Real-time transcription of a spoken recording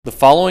The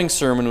following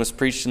sermon was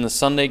preached in the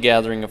Sunday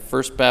gathering of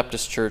First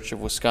Baptist Church of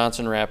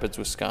Wisconsin Rapids,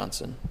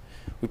 Wisconsin.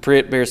 We pray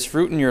it bears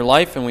fruit in your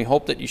life, and we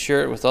hope that you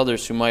share it with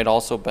others who might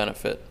also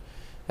benefit.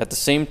 At the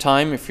same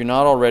time, if you're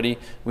not already,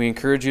 we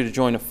encourage you to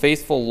join a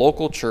faithful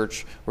local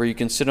church where you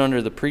can sit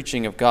under the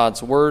preaching of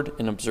God's Word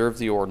and observe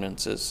the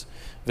ordinances.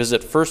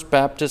 Visit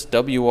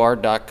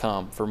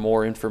firstbaptistwr.com for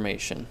more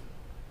information.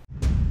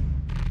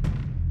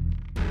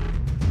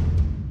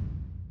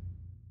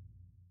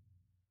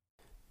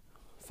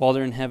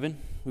 Father in heaven,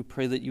 we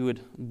pray that you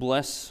would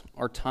bless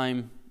our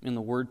time in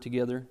the Word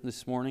together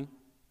this morning.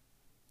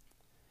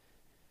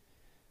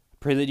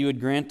 Pray that you would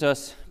grant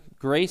us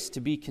grace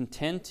to be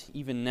content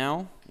even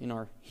now in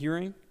our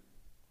hearing.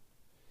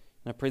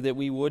 And I pray that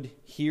we would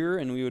hear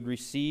and we would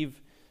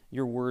receive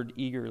your Word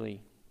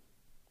eagerly.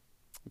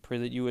 I pray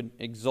that you would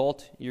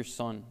exalt your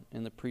Son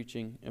in the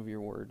preaching of your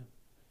Word.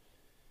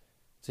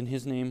 It's in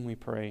His name we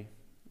pray.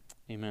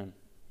 Amen.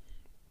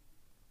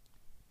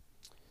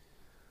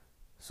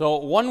 So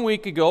 1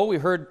 week ago, we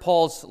heard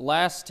Paul's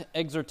last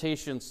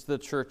exhortations to the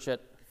church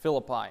at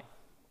Philippi.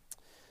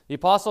 The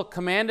apostle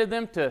commanded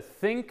them to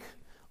think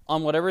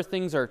on whatever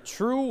things are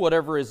true,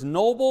 whatever is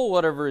noble,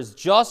 whatever is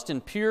just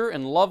and pure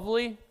and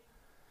lovely,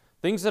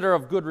 things that are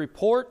of good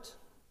report,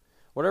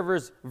 whatever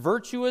is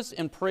virtuous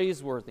and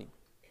praiseworthy.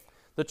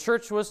 The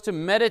church was to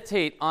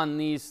meditate on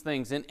these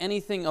things and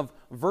anything of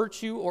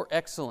virtue or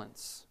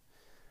excellence.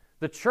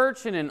 The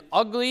church in an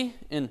ugly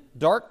and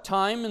dark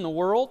time in the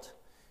world,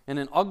 and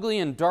an ugly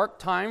and dark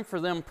time for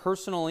them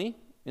personally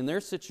in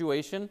their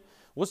situation,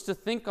 was to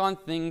think on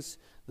things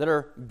that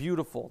are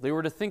beautiful. They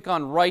were to think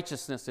on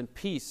righteousness and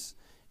peace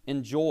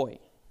and joy.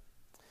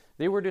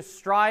 They were to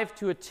strive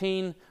to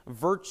attain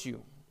virtue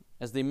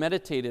as they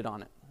meditated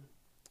on it.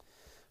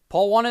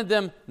 Paul wanted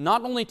them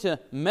not only to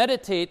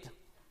meditate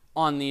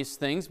on these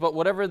things, but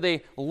whatever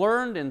they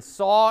learned and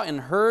saw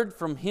and heard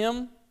from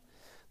him,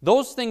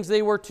 those things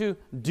they were to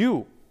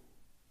do.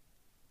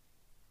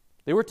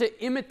 They were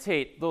to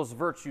imitate those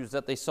virtues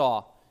that they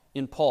saw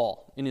in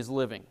Paul, in his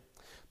living.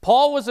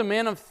 Paul was a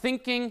man of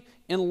thinking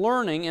and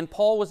learning, and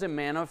Paul was a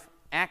man of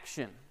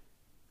action.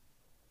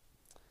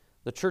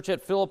 The church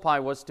at Philippi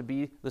was to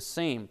be the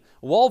same,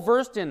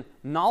 well-versed in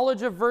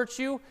knowledge of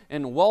virtue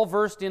and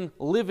well-versed in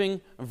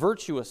living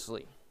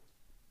virtuously.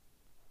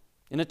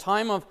 In a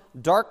time of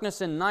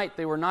darkness and night,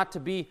 they were not to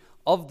be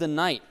of the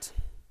night,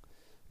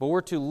 but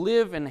were to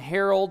live and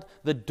herald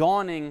the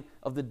dawning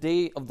of the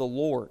day of the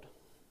Lord.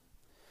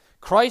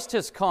 Christ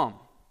has come,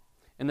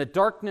 and the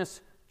darkness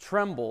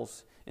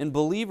trembles, and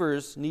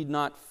believers need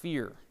not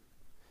fear.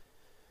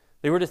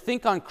 They were to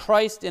think on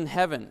Christ in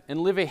heaven and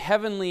live a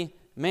heavenly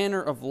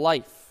manner of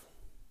life.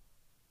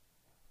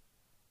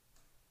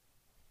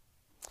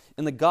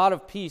 And the God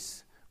of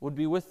peace would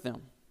be with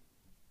them.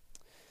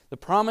 The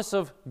promise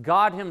of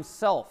God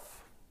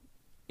Himself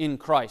in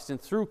Christ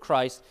and through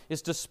Christ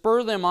is to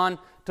spur them on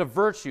to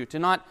virtue, to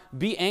not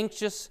be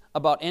anxious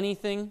about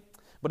anything,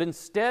 but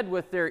instead,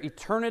 with their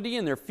eternity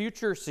and their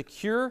future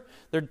secure,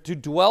 they're to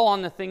dwell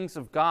on the things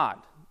of God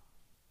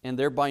and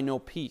thereby know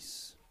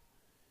peace.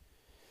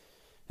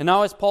 And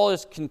now, as Paul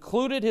has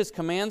concluded his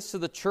commands to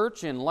the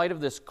church in light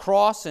of this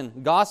cross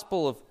and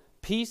gospel of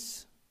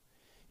peace,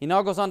 he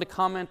now goes on to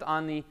comment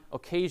on the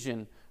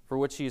occasion for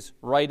which he's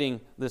writing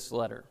this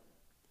letter.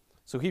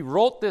 So he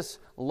wrote this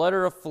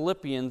letter of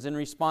Philippians in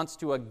response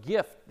to a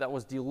gift that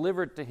was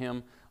delivered to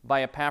him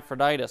by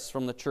Epaphroditus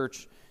from the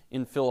church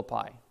in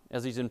Philippi,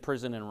 as he's in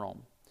prison in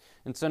Rome.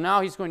 And so now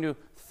he's going to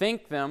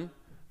thank them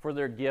for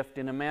their gift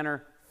in a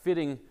manner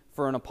fitting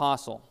for an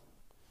apostle.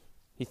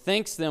 He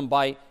thanks them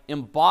by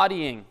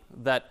embodying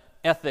that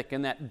ethic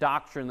and that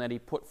doctrine that he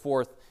put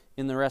forth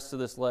in the rest of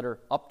this letter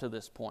up to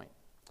this point,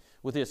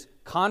 with his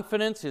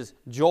confidence, his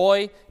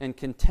joy, and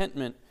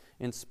contentment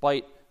in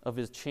spite of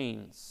his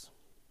chains.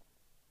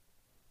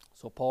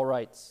 So Paul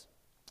writes,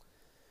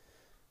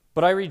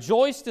 "But I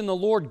rejoiced in the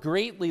Lord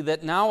greatly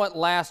that now at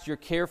last your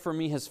care for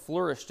me has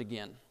flourished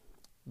again.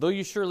 Though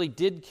you surely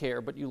did care,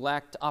 but you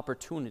lacked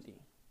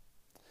opportunity."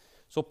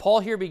 So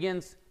Paul here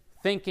begins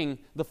thanking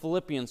the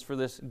Philippians for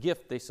this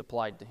gift they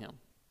supplied to him.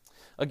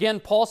 Again,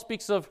 Paul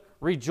speaks of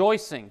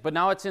rejoicing, but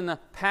now it's in the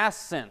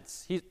past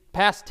tense.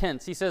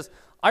 He says,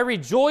 "I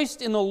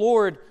rejoiced in the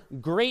Lord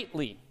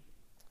greatly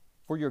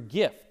for your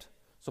gift."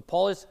 So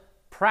Paul is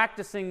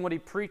practicing what he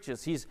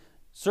preaches. He's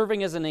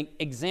serving as an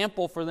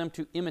example for them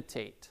to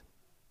imitate.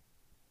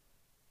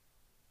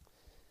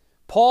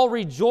 Paul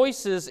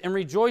rejoices and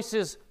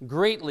rejoices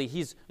greatly.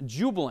 He's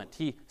jubilant.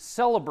 He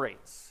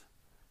celebrates.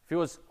 If it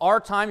was our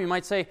time, you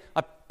might say,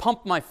 "I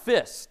pumped my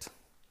fist."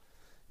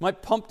 He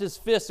might pumped his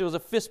fist. It was a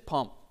fist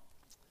pump.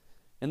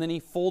 And then he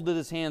folded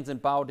his hands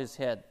and bowed his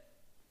head.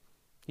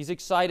 He's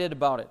excited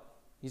about it.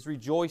 He's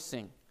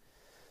rejoicing.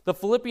 The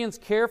Philippians'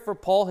 care for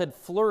Paul had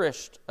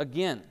flourished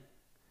again.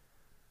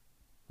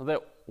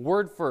 That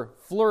word for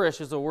flourish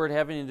is a word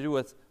having to do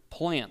with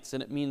plants,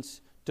 and it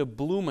means to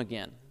bloom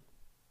again.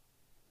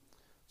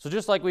 So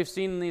just like we've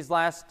seen in these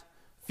last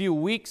few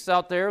weeks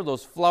out there,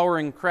 those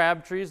flowering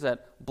crab trees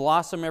that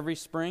blossom every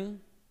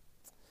spring,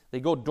 They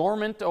go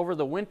dormant over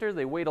the winter.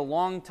 They wait a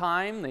long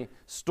time. They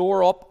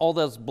store up all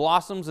those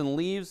blossoms and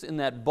leaves in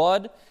that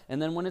bud. And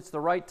then when it's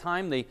the right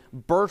time, they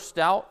burst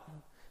out.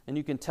 And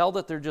you can tell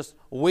that they're just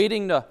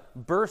waiting to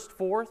burst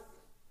forth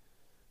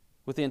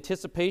with the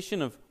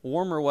anticipation of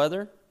warmer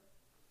weather.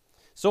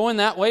 So in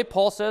that way,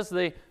 Paul says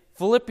the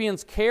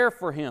Philippians' care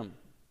for him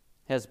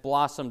has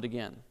blossomed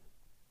again.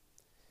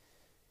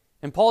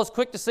 And Paul is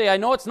quick to say, I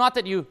know it's not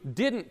that you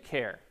didn't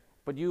care,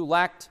 but you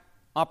lacked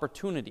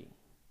opportunity.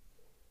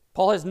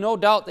 Paul has no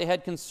doubt they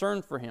had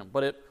concern for him,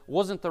 but it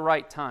wasn't the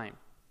right time.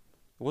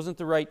 It wasn't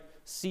the right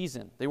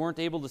season. They weren't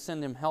able to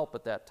send him help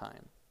at that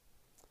time.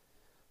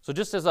 So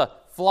just as a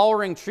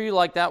flowering tree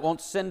like that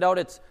won't send out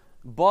its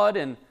bud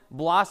and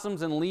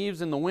blossoms and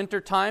leaves in the winter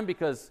time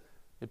because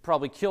it'd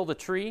probably kill the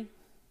tree,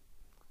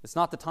 it's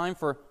not the time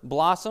for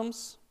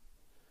blossoms.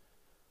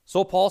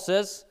 So Paul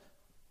says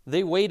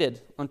they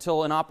waited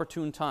until an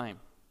opportune time.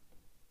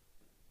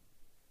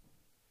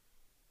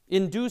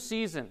 In due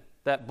season,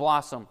 that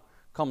blossom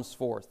comes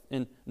forth,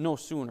 and no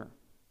sooner.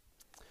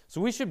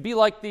 So we should be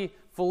like the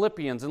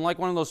Philippians and like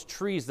one of those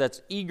trees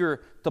that's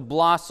eager to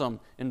blossom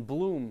and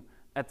bloom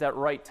at that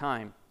right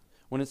time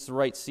when it's the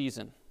right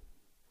season.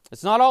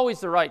 It's not always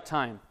the right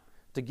time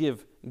to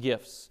give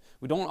gifts.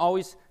 We don't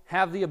always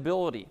have the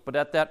ability, but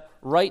at that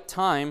right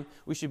time,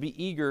 we should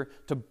be eager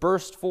to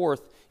burst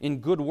forth in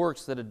good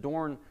works that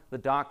adorn the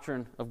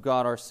doctrine of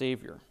God our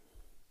Savior.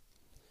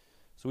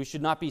 So we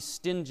should not be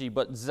stingy,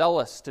 but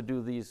zealous to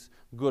do these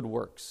good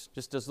works,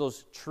 just as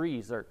those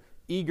trees are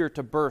eager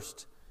to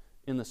burst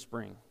in the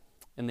spring.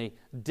 And they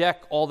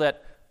deck all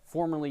that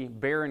formerly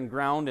barren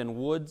ground and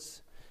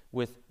woods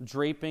with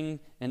draping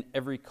and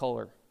every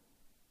color.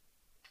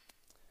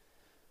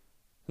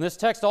 And this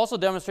text also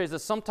demonstrates that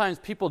sometimes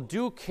people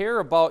do care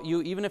about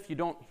you even if you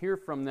don't hear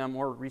from them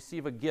or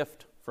receive a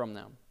gift from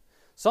them.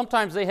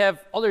 Sometimes they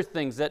have other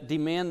things that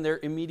demand their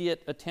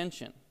immediate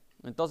attention.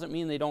 It doesn't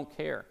mean they don't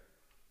care.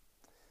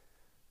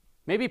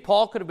 Maybe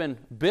Paul could have been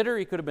bitter,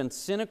 he could have been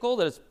cynical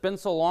that it's been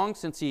so long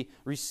since he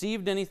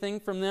received anything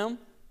from them.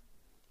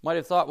 Might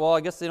have thought, well,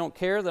 I guess they don't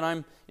care that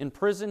I'm in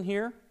prison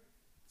here.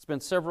 It's been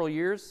several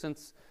years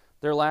since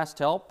their last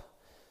help.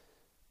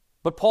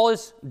 But Paul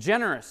is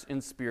generous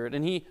in spirit,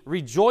 and he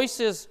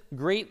rejoices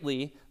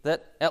greatly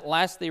that at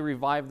last they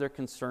revive their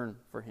concern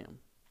for him.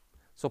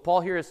 So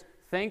Paul here is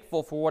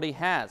thankful for what he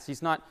has.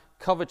 He's not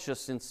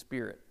covetous in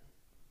spirit.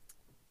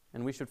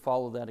 And we should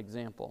follow that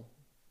example.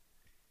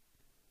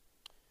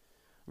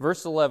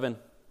 Verse 11,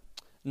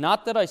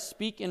 not that I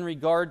speak in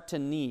regard to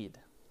need.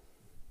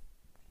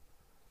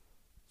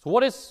 So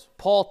what is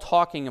Paul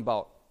talking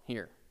about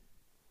here?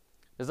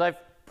 As I've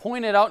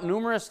pointed out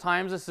numerous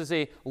times, this is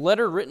a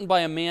letter written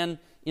by a man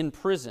in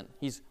prison.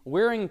 He's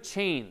wearing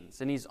chains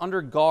and he's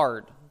under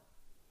guard.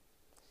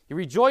 He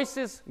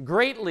rejoices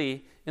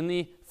greatly in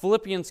the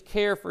Philippians'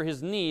 care for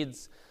his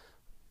needs,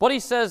 but he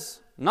says,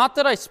 not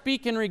that I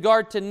speak in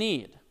regard to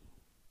need.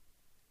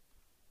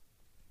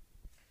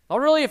 Now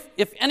really,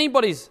 if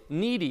anybody's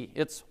needy,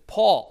 it's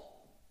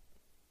Paul.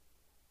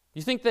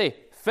 You think they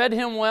fed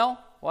him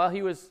well while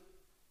he was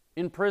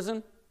in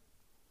prison?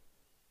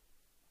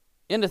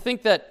 And to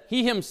think that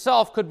he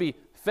himself could be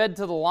fed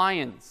to the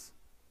lions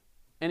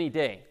any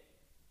day.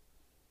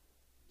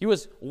 He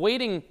was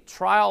waiting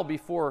trial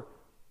before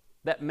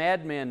that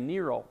madman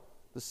Nero,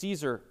 the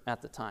Caesar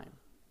at the time.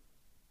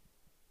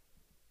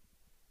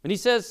 And he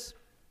says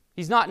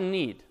he's not in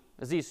need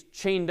as he's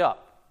chained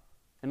up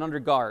and under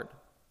guard.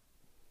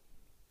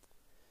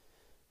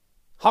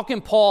 How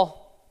can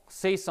Paul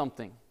say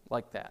something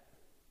like that?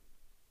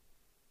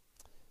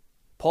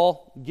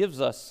 Paul gives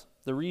us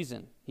the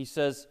reason. He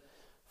says,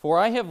 for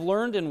I have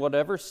learned in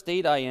whatever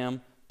state I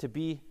am to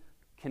be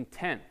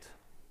content.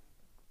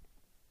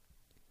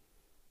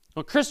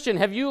 Well, Christian,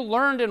 have you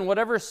learned in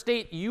whatever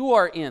state you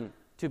are in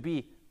to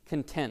be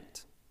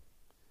content?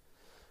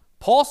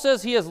 Paul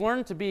says he has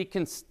learned to be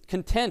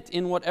content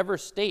in whatever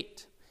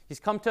state. He's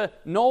come to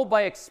know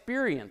by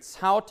experience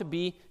how to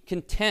be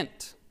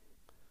content.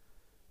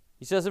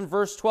 He says in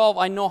verse 12,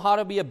 I know how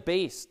to be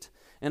abased,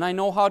 and I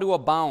know how to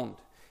abound.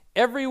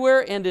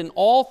 Everywhere and in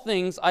all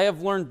things I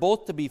have learned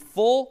both to be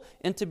full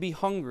and to be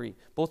hungry,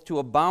 both to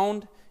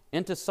abound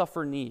and to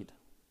suffer need.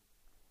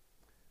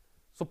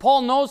 So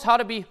Paul knows how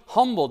to be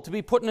humbled, to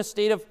be put in a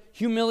state of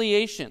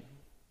humiliation.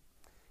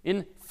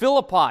 In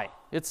Philippi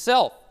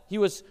itself, he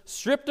was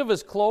stripped of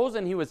his clothes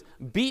and he was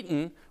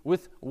beaten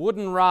with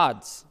wooden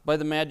rods by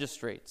the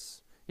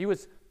magistrates. He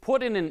was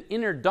put in an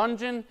inner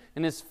dungeon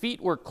and his feet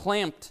were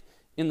clamped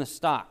in the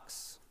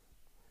stocks.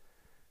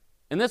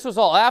 And this was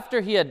all after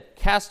he had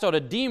cast out a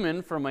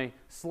demon from a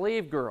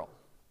slave girl.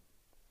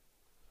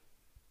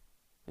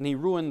 And he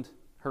ruined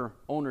her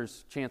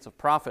owner's chance of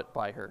profit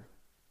by her.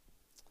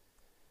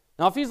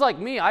 Now, if he's like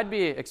me, I'd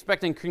be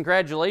expecting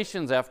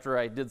congratulations after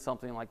I did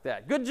something like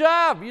that. Good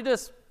job! You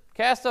just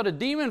cast out a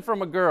demon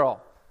from a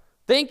girl.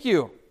 Thank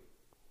you.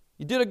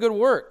 You did a good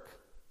work.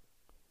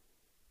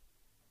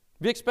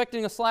 Be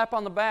expecting a slap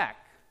on the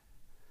back.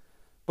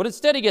 But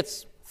instead he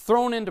gets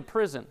thrown into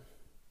prison.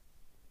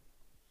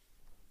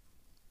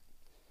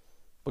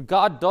 But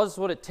God does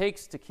what it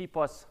takes to keep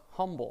us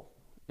humble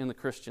in the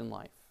Christian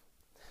life.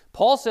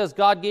 Paul says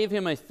God gave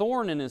him a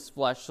thorn in his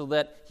flesh so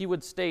that he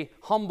would stay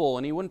humble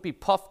and he wouldn't be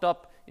puffed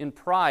up in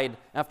pride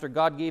after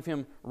God gave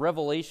him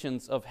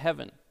revelations of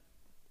heaven.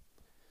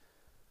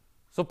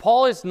 So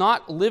Paul is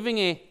not living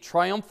a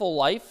triumphal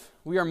life.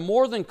 We are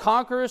more than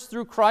conquerors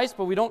through Christ,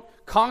 but we don't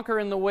conquer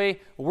in the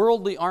way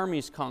worldly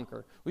armies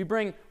conquer. We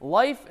bring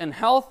life and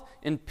health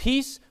and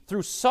peace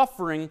through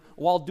suffering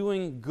while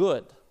doing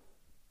good.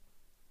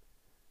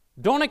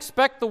 Don't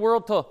expect the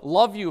world to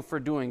love you for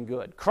doing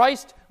good.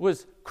 Christ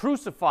was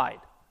crucified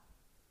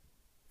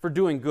for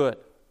doing good.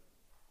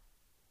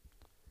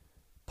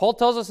 Paul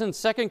tells us in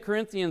 2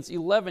 Corinthians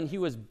 11, he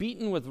was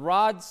beaten with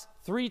rods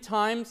 3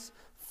 times,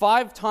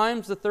 5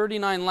 times the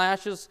 39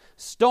 lashes,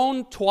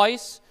 stoned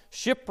twice,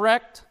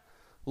 shipwrecked,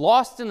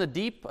 lost in the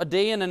deep a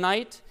day and a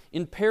night,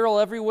 in peril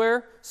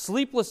everywhere,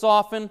 sleepless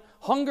often,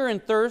 hunger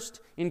and thirst,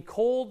 in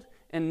cold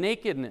and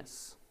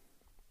nakedness.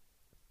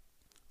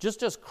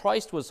 Just as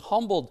Christ was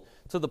humbled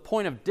to the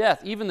point of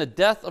death, even the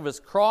death of his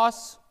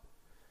cross,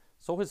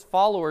 so his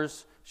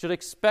followers should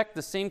expect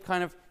the same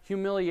kind of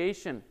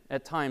humiliation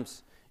at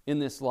times in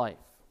this life.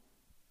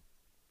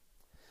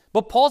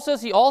 But Paul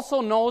says he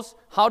also knows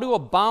how to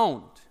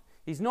abound.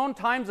 He's known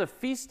times of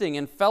feasting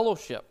and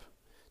fellowship,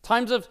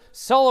 times of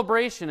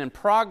celebration and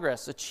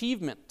progress,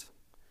 achievement.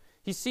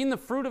 He's seen the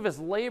fruit of his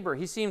labor.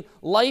 He's seen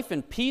life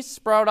and peace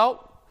sprout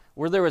out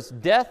where there was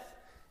death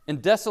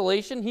and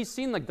desolation. He's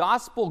seen the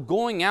gospel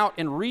going out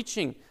and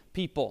reaching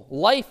people,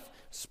 life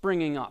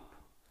springing up.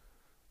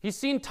 He's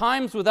seen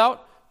times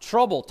without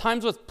trouble,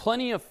 times with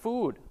plenty of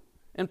food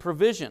and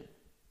provision,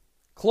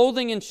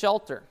 clothing and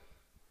shelter.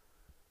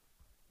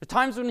 The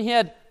times when he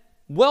had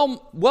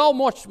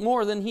much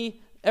more than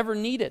he ever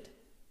needed.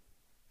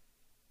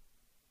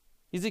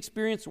 He's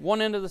experienced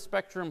one end of the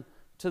spectrum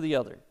to the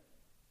other.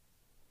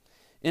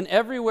 In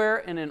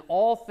everywhere and in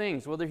all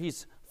things, whether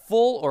he's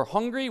full or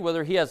hungry,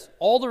 whether he has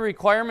all the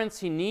requirements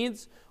he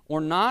needs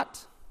or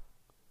not,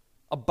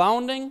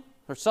 abounding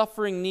or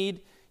suffering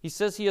need, he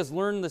says he has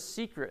learned the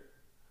secret,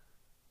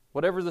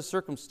 whatever the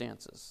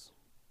circumstances.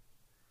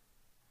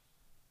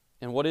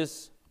 And what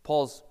is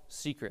Paul's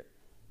secret?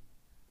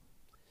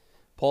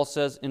 Paul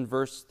says in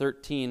verse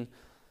 13,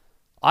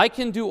 I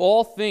can do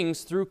all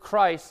things through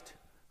Christ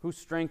who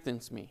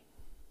strengthens me.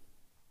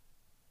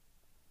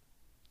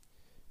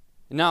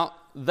 Now,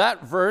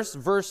 that verse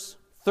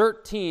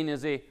 13,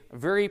 is a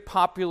very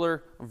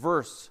popular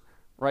verse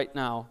right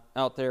now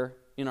out there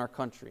in our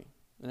country.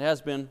 It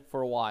has been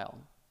for a while.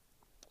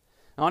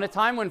 Now, in a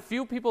time when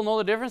few people know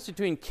the difference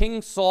between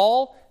King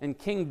Saul and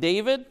King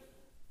David,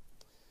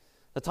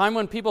 a time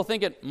when people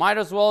think it might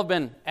as well have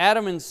been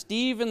Adam and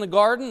Steve in the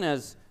garden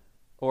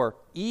or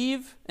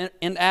Eve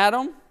and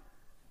Adam,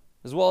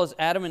 as well as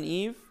Adam and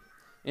Eve.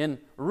 And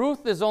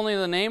Ruth is only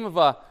the name of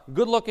a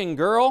good-looking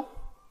girl,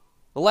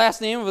 the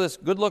last name of this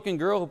good-looking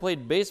girl who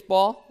played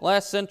baseball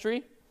last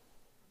century,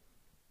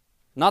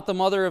 not the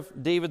mother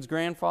of David's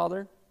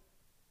grandfather.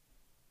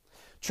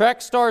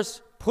 Track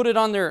stars put it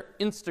on their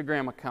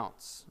Instagram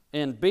accounts,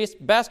 and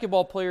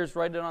basketball players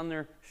write it on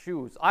their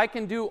shoes. I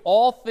can do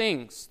all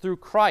things through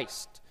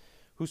Christ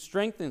who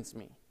strengthens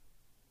me.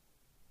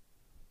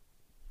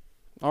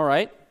 All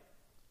right.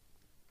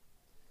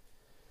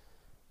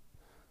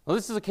 Well,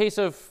 this is a case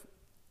of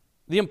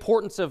the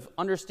importance of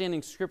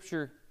understanding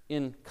Scripture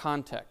in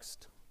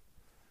context.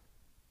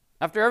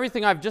 After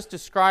everything I've just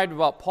described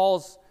about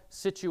Paul's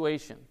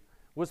situation,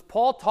 was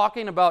Paul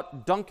talking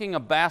about dunking a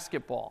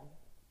basketball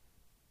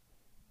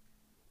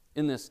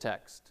in this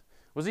text?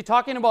 Was he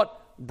talking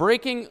about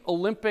breaking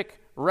Olympic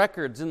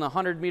records in the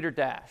 100-meter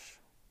dash?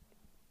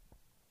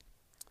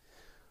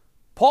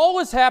 Paul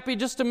was happy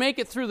just to make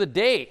it through the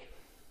day.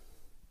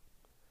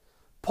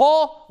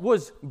 Paul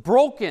was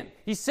broken.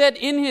 He said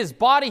in his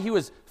body he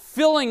was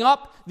filling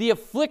up the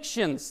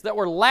afflictions that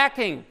were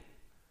lacking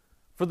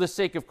for the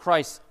sake of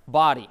Christ's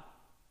body.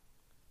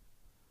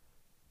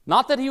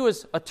 Not that he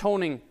was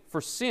atoning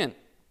for sin,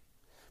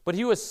 but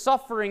he was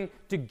suffering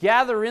to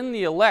gather in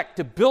the elect,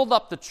 to build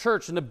up the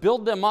church, and to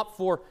build them up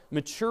for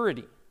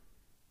maturity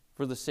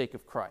for the sake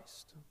of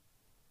Christ.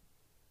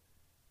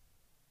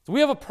 So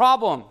we have a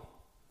problem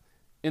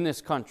in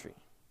this country.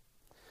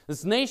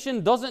 This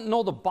nation doesn't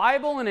know the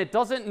Bible and it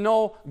doesn't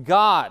know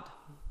God.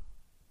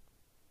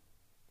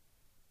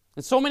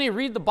 And so many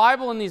read the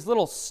Bible in these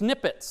little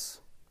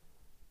snippets.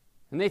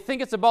 And they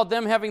think it's about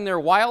them having their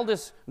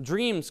wildest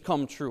dreams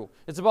come true.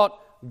 It's about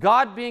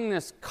God being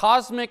this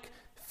cosmic,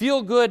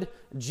 feel-good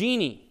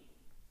genie.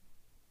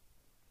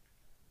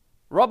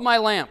 Rub my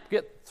lamp,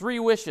 get 3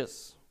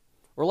 wishes.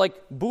 Or like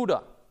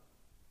Buddha.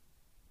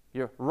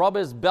 You rub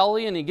his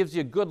belly and he gives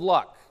you good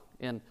luck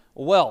and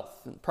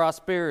wealth and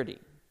prosperity.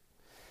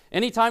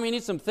 Anytime you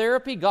need some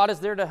therapy, God is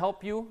there to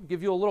help you,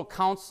 give you a little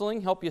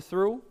counseling, help you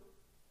through.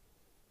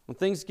 When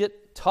things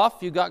get tough,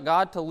 you got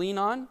God to lean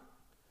on.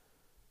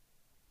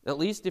 At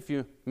least if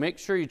you make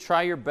sure you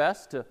try your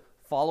best to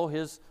follow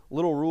His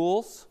little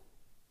rules.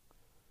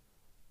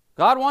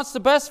 God wants the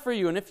best for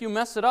you, and if you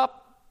mess it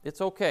up, it's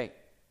okay.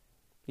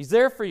 He's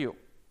there for you.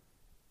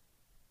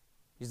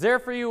 He's there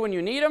for you when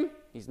you need him.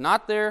 He's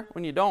not there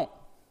when you don't.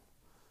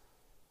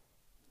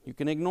 You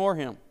can ignore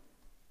him.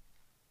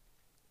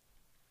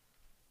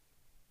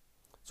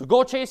 So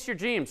go chase your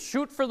dreams.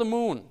 Shoot for the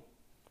moon.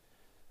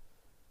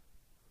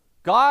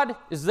 God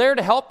is there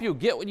to help you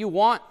get what you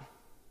want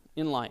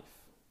in life.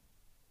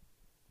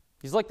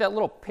 He's like that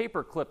little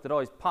paper clip that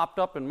always popped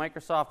up in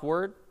Microsoft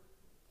Word.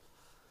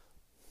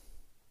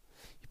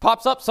 He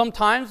pops up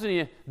sometimes when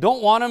you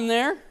don't want him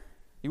there.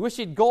 You wish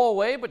he'd go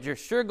away, but you're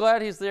sure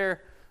glad he's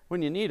there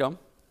when you need him.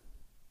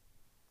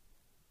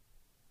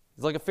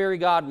 He's like a fairy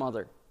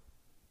godmother.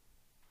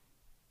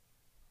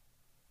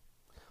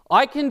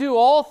 I can do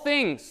all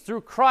things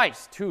through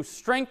Christ who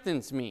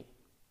strengthens me.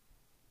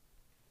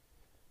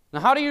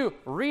 Now, how do you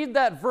read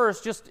that verse,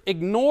 just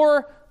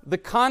ignore the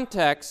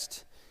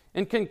context,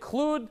 and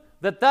conclude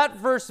that that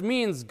verse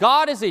means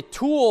God is a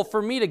tool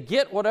for me to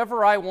get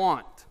whatever I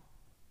want?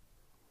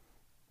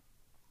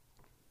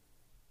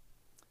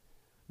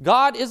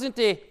 God isn't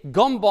a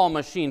gumball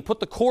machine. Put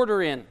the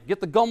quarter in,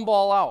 get the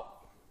gumball out.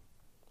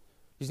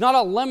 He's not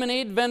a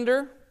lemonade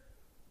vendor.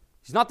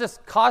 He's not this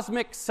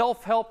cosmic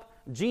self-help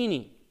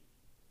genie.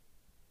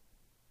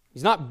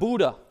 He's not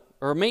Buddha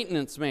or a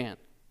maintenance man.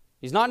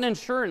 He's not an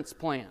insurance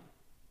plan.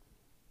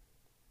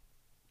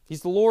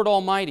 He's the Lord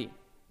Almighty.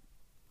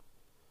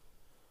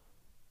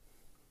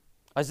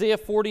 Isaiah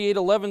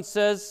 48:11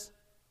 says,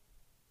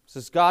 this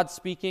is God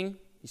speaking,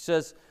 he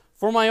says,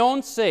 for my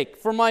own sake,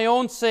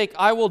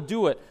 I will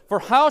do it. For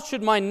how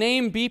should my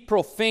name be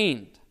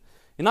profaned?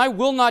 And I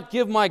will not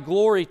give my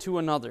glory to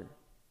another.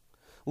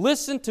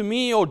 Listen to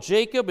me, O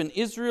Jacob and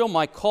Israel,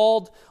 my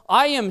called.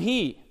 I am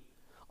he.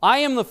 I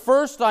am the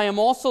first, I am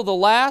also the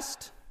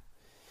last.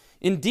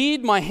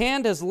 Indeed, my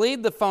hand has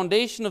laid the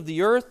foundation of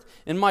the earth,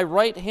 and my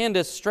right hand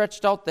has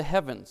stretched out the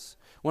heavens.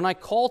 When I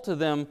call to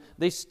them,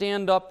 they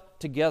stand up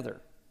together.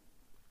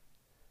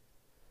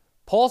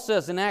 Paul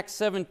says in Acts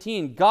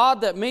 17,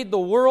 God that made the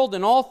world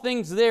and all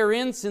things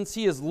therein, since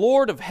he is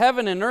Lord of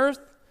heaven and earth,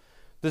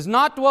 does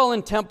not dwell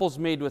in temples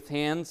made with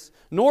hands,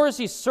 nor is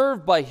he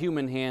served by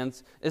human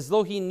hands, as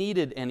though he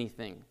needed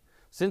anything,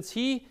 since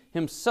he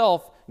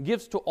himself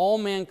gives to all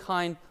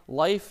mankind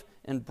life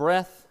and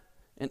breath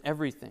and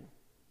everything.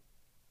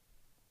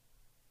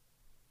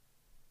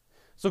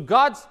 So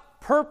God's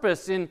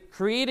purpose in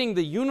creating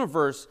the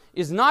universe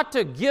is not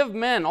to give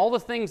men all the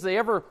things they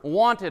ever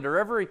wanted or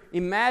ever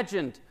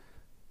imagined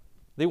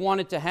they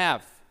wanted to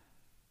have.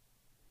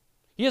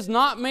 He has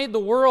not made the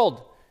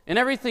world and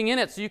everything in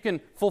it so you can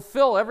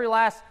fulfill every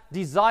last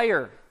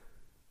desire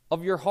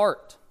of your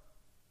heart.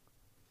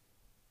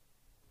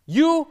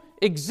 You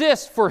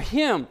exist for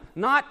him,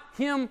 not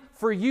him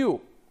for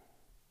you.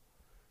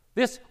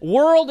 This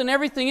world and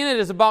everything in it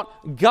is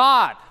about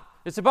God.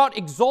 It's about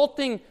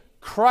exalting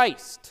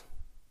Christ.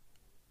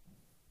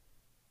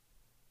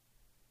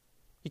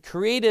 He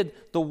created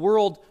the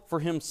world for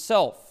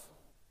himself.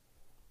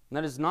 And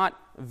that is not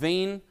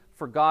vain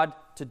for God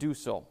to do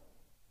so.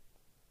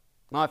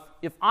 Now,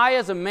 if I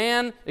as a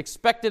man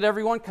expected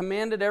everyone,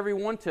 commanded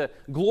everyone to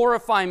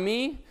glorify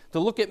me, to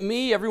look at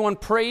me, everyone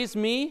praise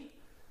me,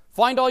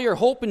 find all your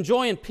hope and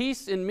joy and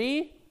peace in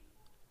me,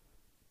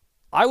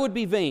 I would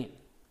be vain.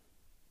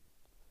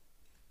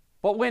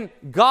 But when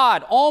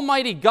God,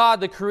 Almighty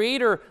God, the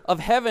creator of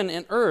heaven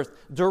and earth,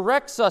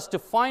 directs us to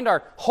find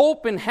our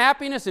hope and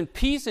happiness and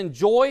peace and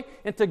joy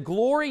and to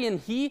glory in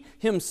He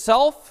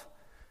Himself,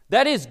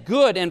 that is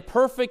good and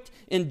perfect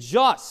and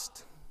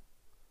just.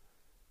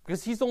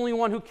 Because He's the only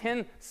one who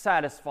can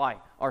satisfy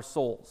our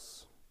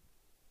souls.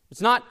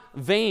 It's not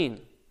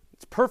vain.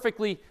 It's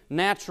perfectly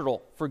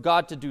natural for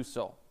God to do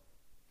so.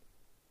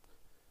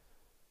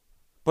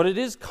 But it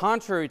is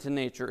contrary to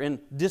nature and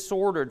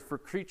disordered for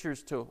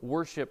creatures to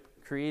worship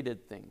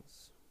created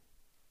things.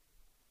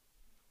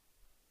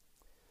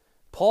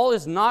 Paul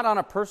is not on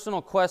a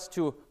personal quest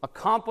to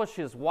accomplish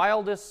his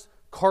wildest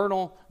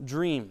carnal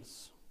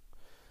dreams.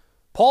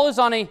 Paul is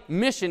on a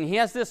mission. He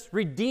has this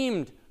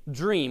redeemed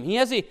dream. He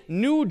has a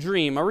new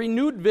dream, a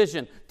renewed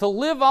vision to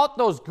live out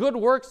those good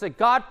works that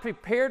God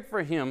prepared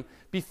for him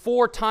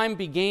before time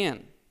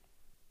began.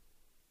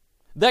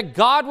 That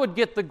God would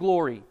get the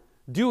glory,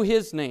 due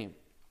His name.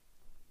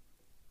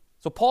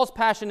 So Paul's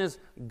passion is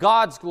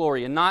God's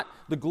glory and not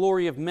the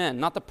glory of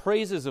men, not the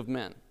praises of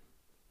men.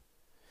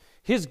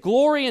 His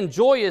glory and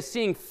joy is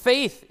seeing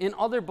faith in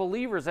other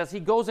believers as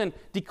he goes and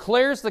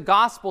declares the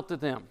gospel to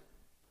them.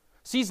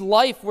 Sees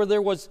life where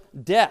there was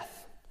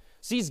death.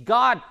 Sees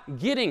God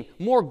getting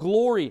more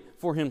glory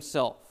for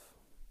Himself.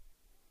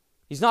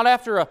 He's not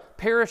after a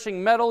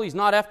perishing medal. He's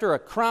not after a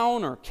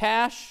crown or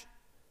cash.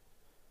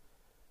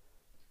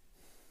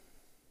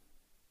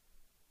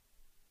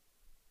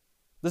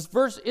 This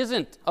verse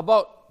isn't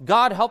about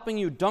God helping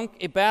you dunk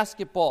a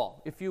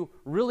basketball if you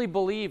really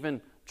believe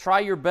and try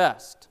your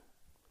best.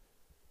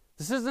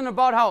 This isn't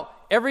about how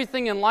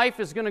everything in life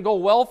is going to go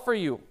well for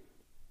you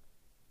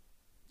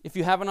if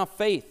you have enough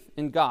faith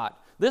in God.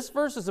 This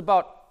verse is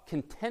about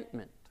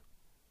contentment.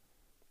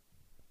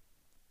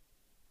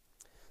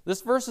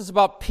 This verse is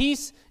about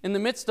peace in the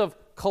midst of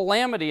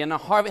calamity and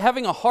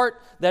having a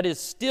heart that is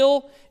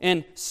still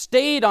and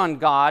stayed on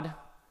God,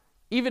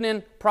 even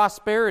in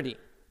prosperity.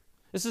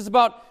 This is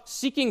about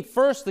seeking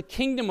first the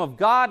kingdom of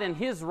God and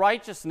His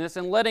righteousness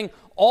and letting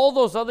all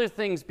those other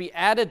things be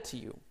added to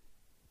you.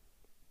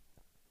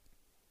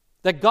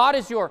 That God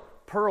is your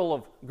pearl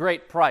of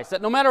great price.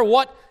 That no matter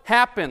what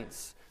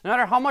happens, no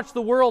matter how much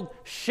the world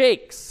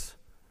shakes,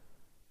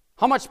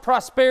 how much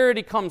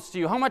prosperity comes to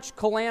you, how much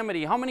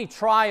calamity, how many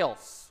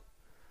trials,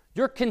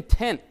 you're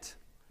content,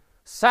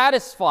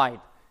 satisfied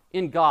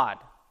in God.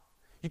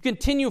 You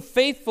continue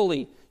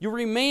faithfully. You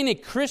remain a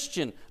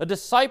Christian, a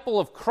disciple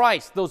of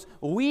Christ. Those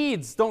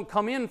weeds don't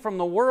come in from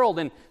the world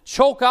and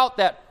choke out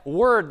that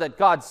word that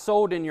God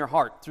sowed in your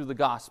heart through the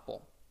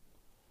gospel.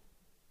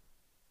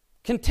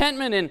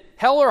 Contentment in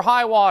hell or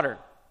high water,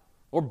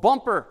 or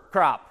bumper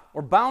crop,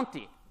 or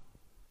bounty.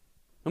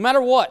 No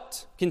matter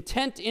what,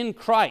 content in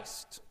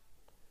Christ.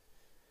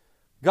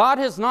 God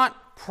has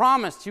not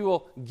promised He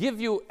will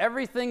give you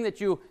everything that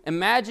you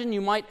imagine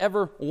you might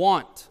ever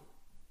want.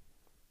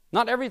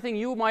 Not everything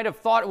you might have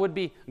thought would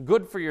be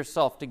good for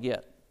yourself to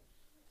get.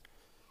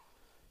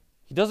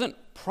 He doesn't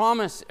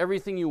promise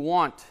everything you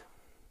want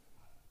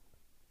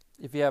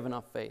if you have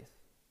enough faith.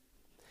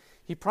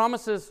 He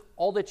promises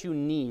all that you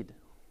need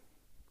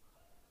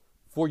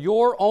for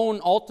your own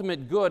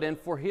ultimate good and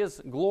for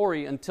His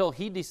glory until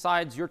He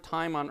decides your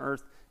time on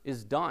earth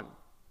is done.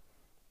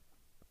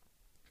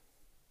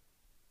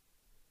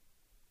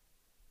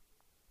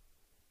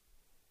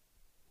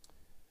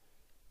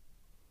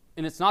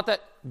 And it's not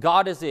that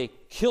God is a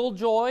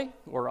killjoy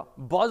or a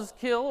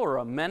buzzkill or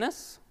a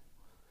menace.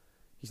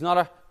 He's not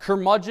a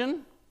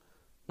curmudgeon,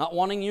 not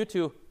wanting you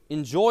to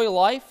enjoy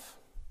life.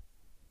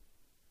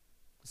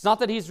 It's not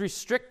that He's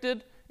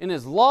restricted in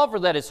His love or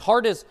that His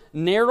heart is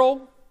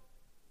narrow.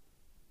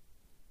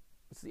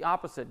 It's the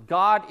opposite.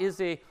 God is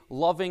a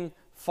loving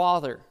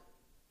Father,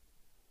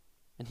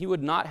 and He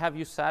would not have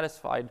you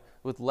satisfied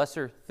with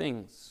lesser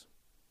things.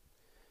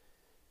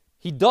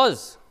 He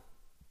does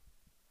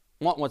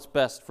want what's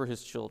best for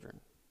His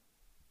children.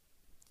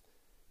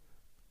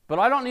 But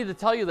I don't need to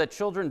tell you that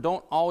children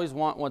don't always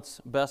want what's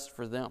best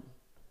for them.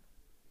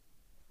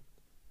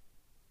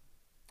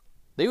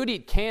 They would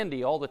eat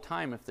candy all the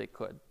time if they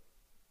could.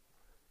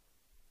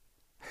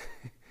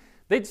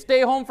 They'd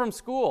stay home from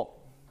school.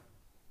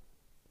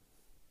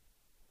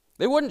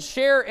 They wouldn't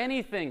share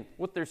anything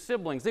with their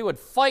siblings. They would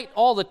fight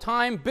all the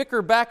time,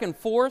 bicker back and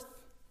forth.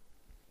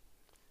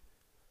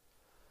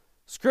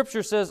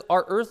 Scripture says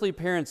our earthly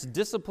parents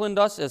disciplined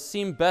us as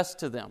seemed best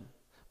to them,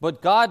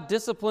 but God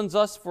disciplines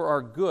us for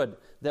our good,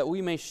 that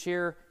we may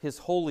share His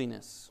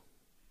holiness.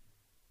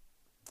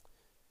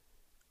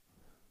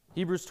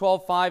 Hebrews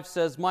 12:5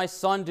 says, "My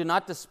son, do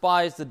not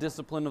despise the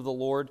discipline of the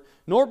Lord,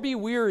 nor be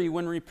weary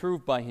when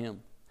reproved by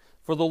Him.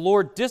 For the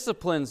Lord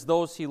disciplines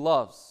those He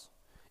loves,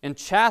 and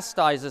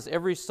chastises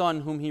every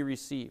son whom He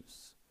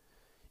receives.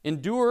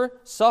 Endure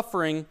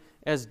suffering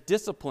as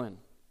discipline."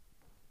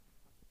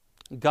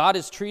 God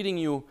is treating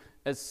you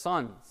as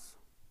sons.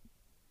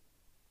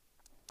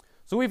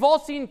 So we've all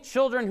seen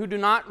children who do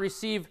not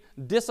receive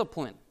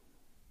discipline.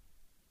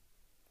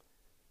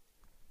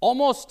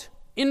 Almost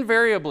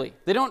invariably,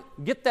 they don't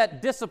get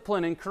that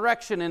discipline and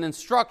correction and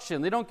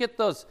instruction. They don't get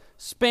those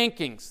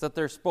spankings that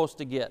they're supposed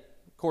to get,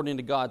 according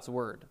to God's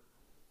word.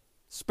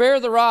 Spare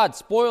the rod,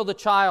 spoil the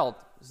child,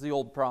 is the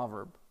old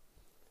proverb.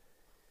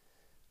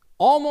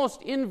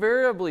 Almost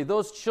invariably,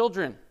 those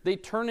children, they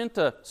turn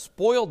into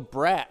spoiled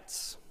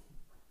brats.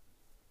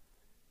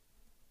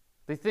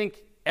 They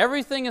think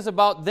everything is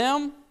about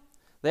them.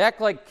 They act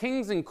like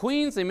kings and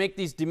queens. They make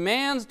these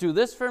demands, do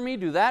this for me,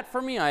 do that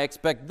for me. I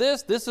expect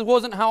this. This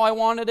wasn't how I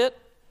wanted it.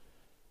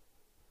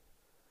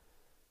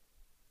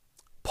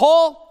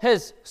 Paul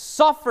has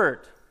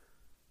suffered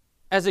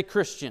as a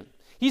Christian.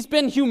 He's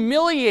been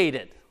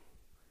humiliated.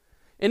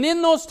 And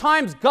in those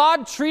times,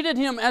 God treated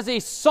him as a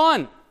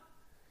son.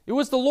 It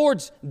was the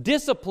Lord's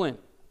discipline.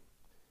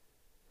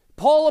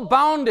 Paul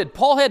abounded.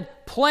 Paul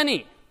had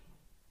plenty.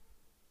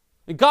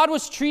 And God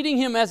was treating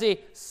him as a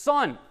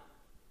son,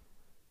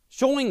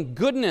 showing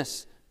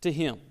goodness to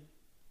him.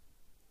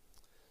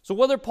 So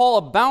whether Paul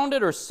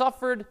abounded or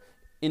suffered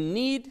in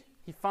need,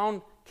 he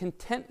found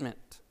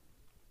contentment.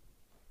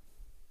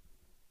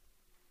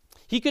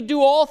 He could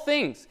do all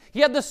things.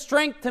 He had the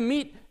strength to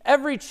meet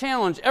every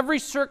challenge, every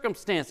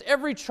circumstance,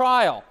 every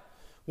trial,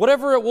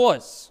 whatever it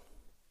was.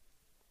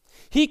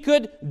 He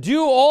could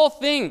do all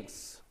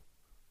things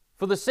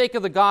for the sake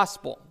of the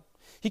gospel.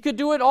 He could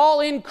do it all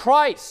in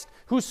Christ,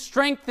 who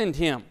strengthened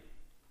him.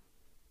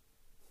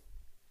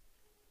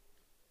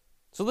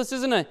 So this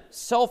isn't a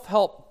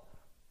self-help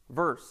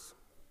verse.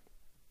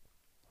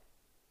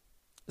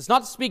 It's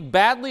not to speak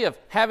badly of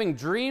having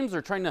dreams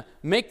or trying to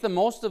make the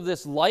most of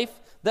this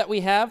life that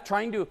we have,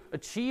 trying to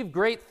achieve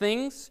great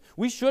things.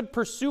 We should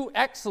pursue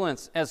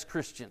excellence as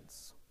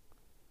Christians.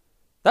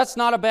 That's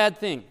not a bad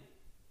thing.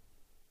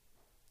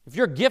 If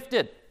you're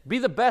gifted, be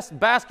the best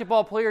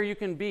basketball player you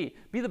can be.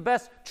 Be the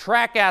best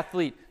track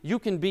athlete you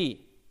can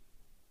be.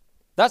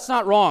 That's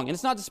not wrong, and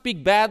it's not to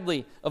speak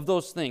badly of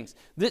those things.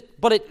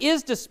 But it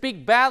is to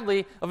speak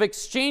badly of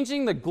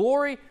exchanging the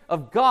glory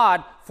of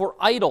God for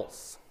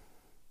idols.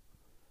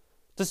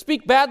 To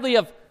speak badly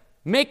of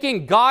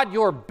making God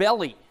your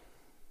belly.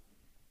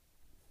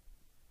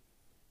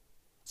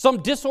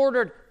 Some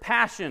disordered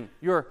passion,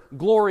 your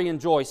glory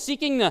and joy.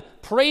 Seeking the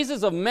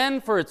praises of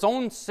men for its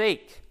own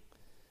sake.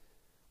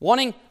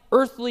 Wanting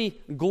earthly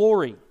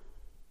glory.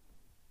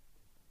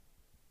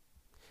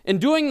 And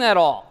doing that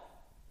all.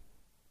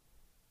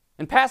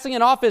 And passing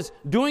it off as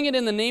doing it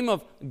in the name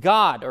of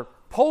God. Or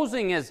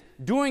posing as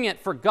doing it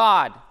for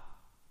God.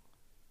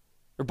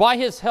 Or by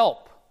His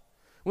help.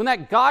 When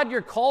that God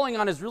you're calling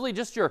on is really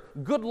just your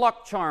good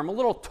luck charm. A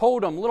little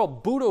totem, a little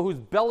Buddha whose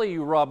belly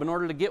you rub in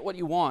order to get what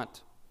you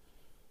want.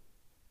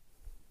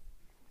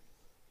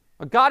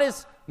 God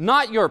is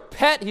not your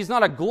pet. He's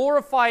not a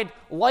glorified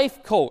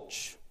life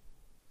coach.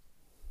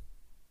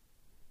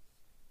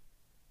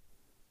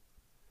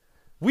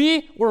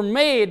 We were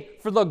made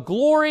for the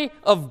glory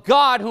of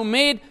God who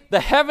made the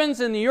heavens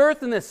and the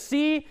earth and the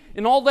sea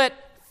and all that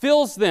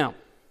fills them.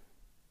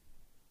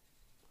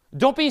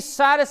 Don't be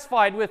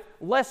satisfied with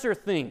lesser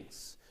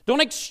things.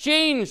 Don't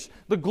exchange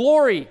the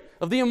glory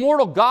of the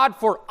immortal God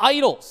for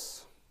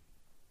idols.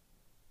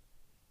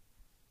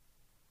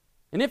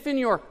 And if in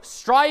your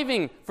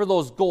striving for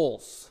those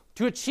goals,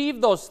 to achieve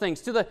those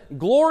things, to the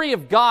glory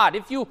of God,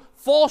 if you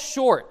fall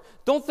short,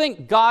 don't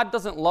think God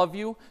doesn't love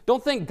you.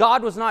 Don't think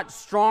God was not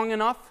strong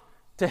enough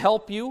to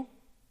help you.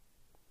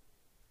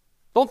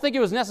 Don't think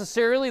it was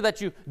necessarily that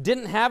you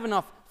didn't have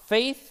enough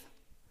faith.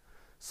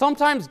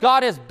 Sometimes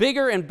God has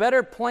bigger and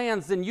better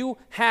plans than you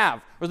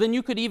have, or than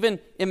you could even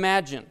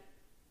imagine.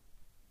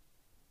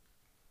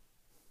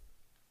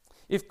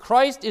 If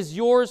Christ is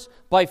yours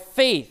by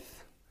faith,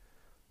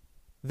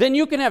 then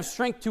you can have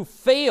strength to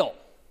fail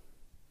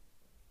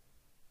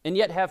and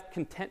yet have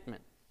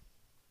contentment.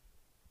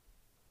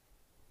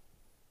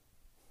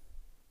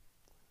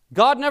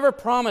 God never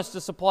promised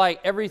to supply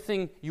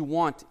everything you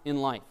want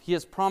in life. He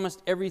has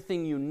promised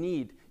everything you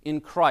need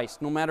in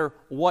Christ, no matter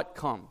what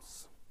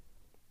comes.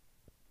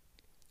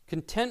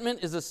 Contentment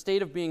is a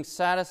state of being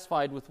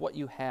satisfied with what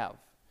you have.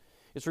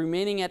 It's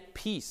remaining at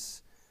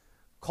peace,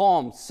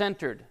 calm,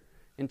 centered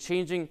in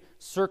changing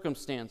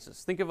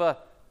circumstances. Think of a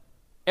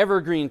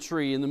evergreen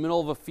tree in the middle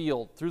of a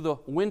field. Through the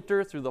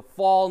winter, through the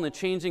fall, and the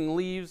changing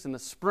leaves, and the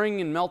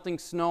spring and melting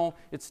snow,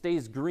 it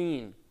stays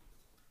green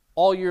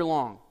all year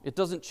long. It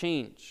doesn't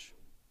change.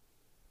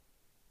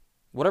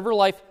 Whatever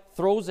life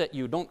throws at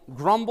you, don't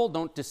grumble,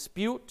 don't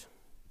dispute.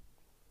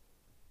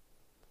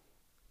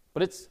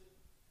 But it's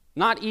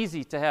not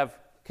easy to have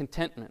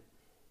contentment.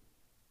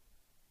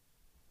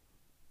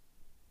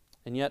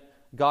 And yet,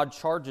 God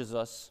charges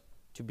us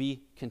to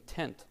be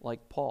content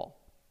like Paul.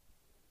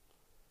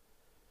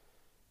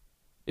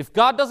 If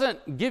God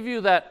doesn't give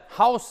you that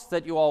house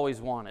that you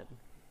always wanted,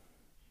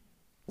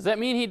 does that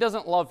mean He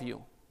doesn't love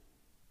you?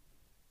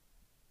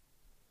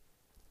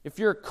 If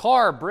your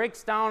car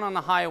breaks down on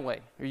the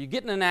highway, or you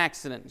get in an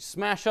accident, you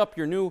smash up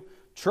your new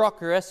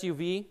truck or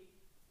SUV,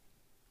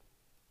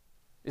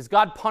 is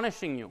God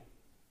punishing you?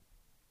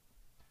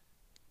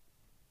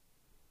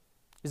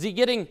 Is He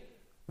getting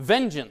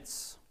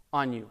vengeance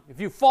on you? If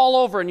you fall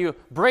over and you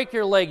break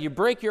your leg, you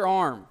break your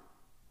arm,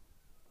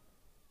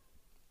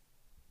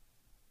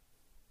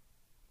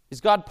 is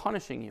God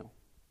punishing you?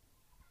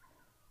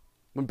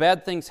 When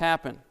bad things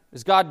happen,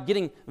 is God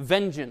getting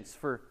vengeance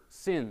for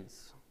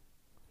sins?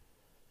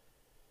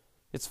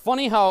 It's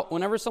funny how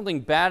whenever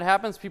something bad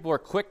happens, people are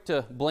quick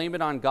to blame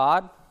it on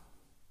God.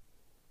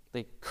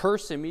 They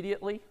curse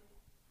immediately.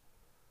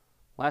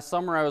 Last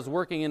summer I was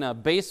working in a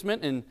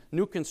basement in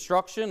new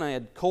construction. I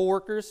had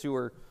coworkers who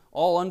were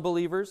all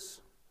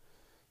unbelievers.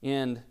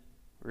 And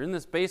we're in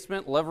this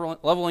basement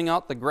leveling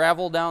out the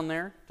gravel down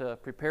there to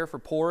prepare for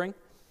pouring.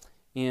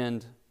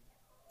 And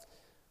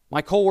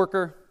my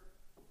coworker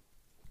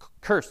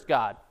cursed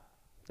God.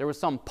 There was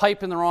some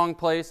pipe in the wrong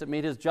place. It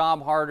made his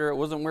job harder. It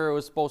wasn't where it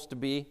was supposed to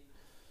be.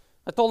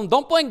 I told him,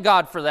 don't blame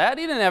God for that.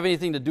 He didn't have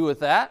anything to do with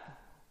that.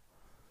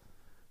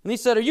 And he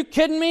said, are you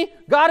kidding me?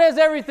 God has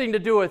everything to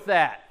do with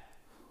that.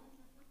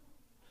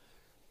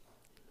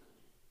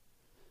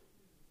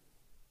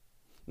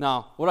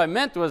 Now, what I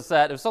meant was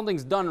that if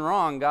something's done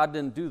wrong, God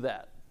didn't do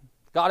that.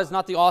 God is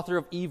not the author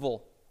of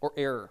evil or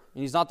error,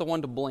 and He's not the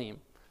one to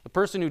blame. The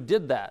person who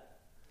did that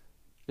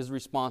is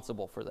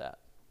responsible for that.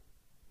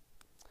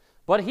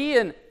 But he,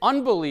 an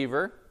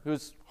unbeliever,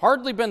 who's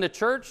hardly been to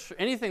church,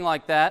 anything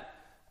like that,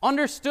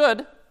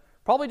 understood,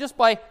 probably just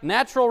by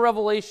natural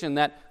revelation,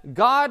 that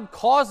God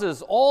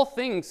causes all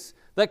things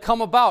that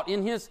come about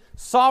in His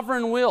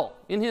sovereign will,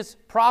 in His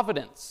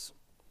providence.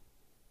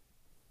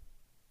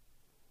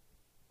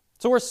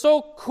 So we're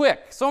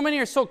so many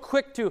are so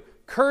quick to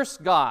curse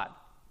God.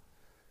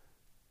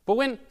 But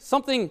when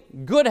something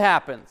good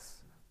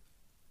happens,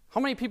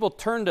 how many people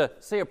turn to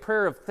say a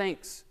prayer of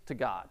thanks to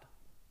God?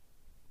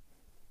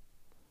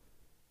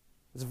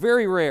 It's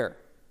very rare.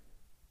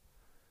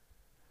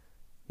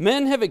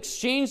 Men have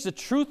exchanged the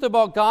truth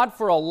about God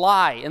for a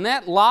lie, and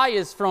that lie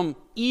is from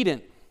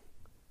Eden.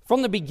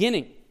 from the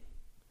beginning.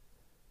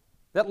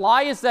 That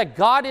lie is that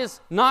God is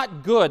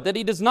not good, that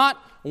He does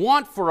not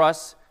want for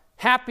us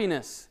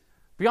happiness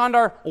beyond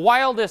our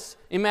wildest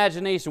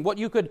imagination, what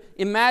you could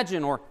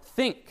imagine or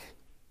think.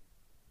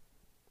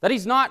 That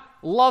He's not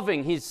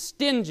loving, He's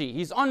stingy,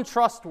 He's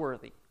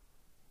untrustworthy.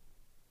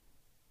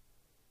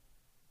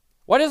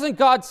 Why doesn't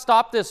God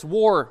stop this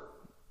war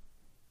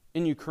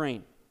in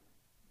Ukraine?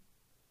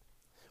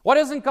 Why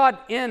doesn't God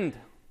end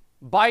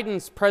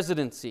Biden's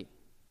presidency?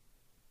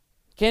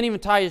 Can't even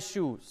tie his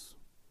shoes.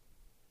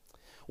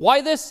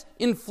 Why this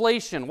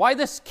inflation? Why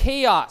this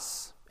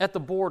chaos at the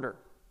border?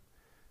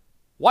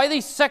 Why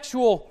the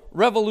sexual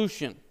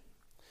revolution?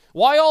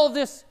 Why all of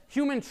this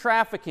human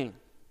trafficking?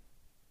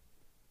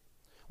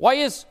 Why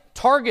is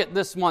Target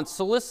this month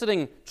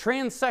soliciting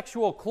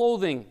transsexual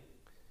clothing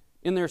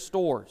in their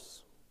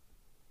stores?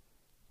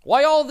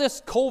 Why all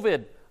this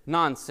COVID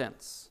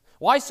nonsense?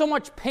 Why so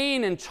much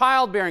pain in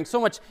childbearing,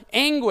 so much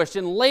anguish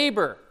in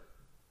labor?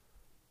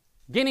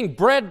 Gaining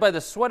bread by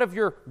the sweat of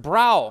your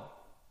brow,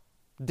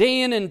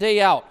 day in and day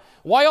out.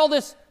 Why all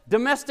this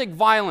domestic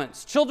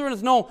violence? Children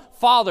with no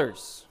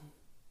fathers.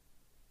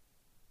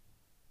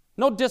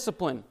 No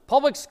discipline.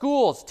 Public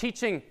schools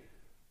teaching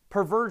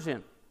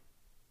perversion.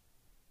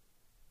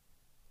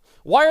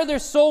 Why are there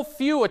so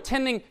few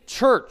attending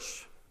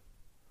church?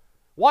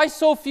 Why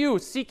so few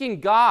seeking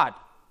God?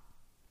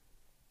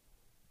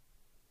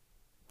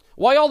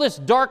 Why all this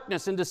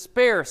darkness and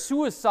despair,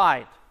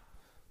 suicide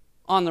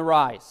on the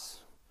rise?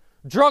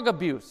 Drug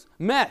abuse,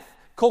 meth,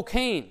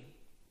 cocaine.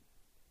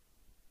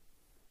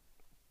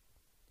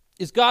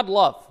 Is God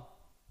love?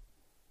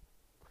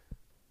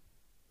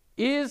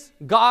 Is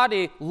God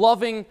a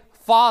loving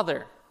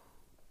Father?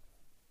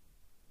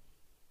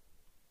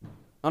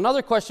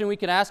 Another question we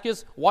can ask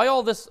is, why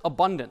all this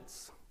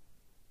abundance?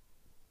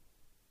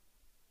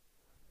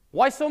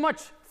 Why so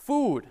much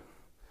food?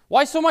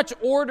 Why so much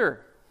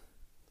order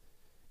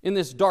in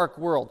this dark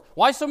world?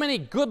 Why so many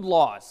good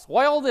laws?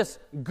 Why all this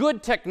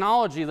good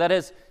technology that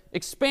has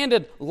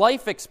expanded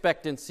life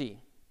expectancy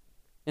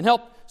and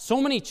helped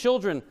so many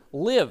children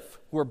live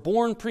who are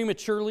born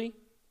prematurely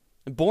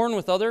and born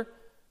with other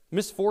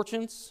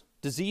misfortunes,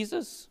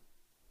 diseases?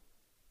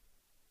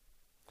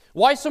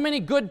 Why so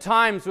many good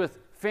times with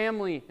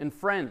family and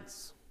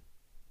friends?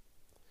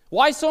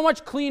 Why so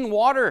much clean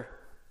water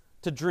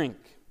to drink?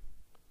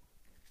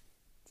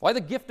 Why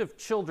the gift of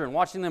children,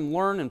 watching them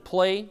learn and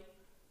play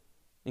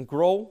and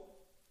grow?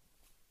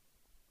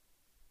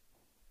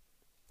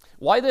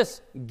 Why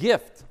this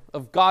gift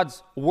of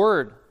God's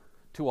Word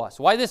to us?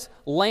 Why this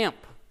lamp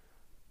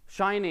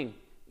shining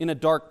in a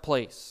dark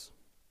place?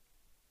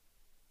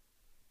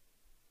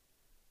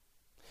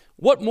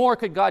 What more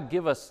could God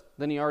give us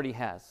than He already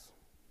has?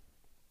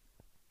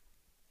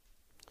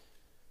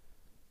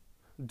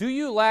 Do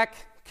you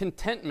lack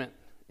contentment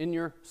in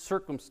your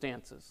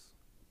circumstances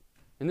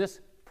in this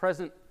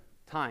present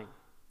time?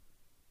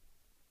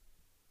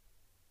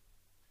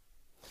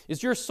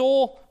 Is your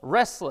soul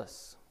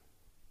restless?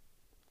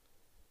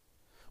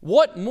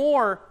 What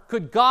more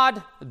could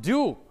God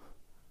do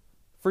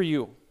for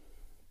you?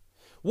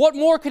 What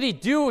more could He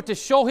do to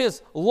show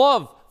His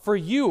love for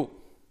you,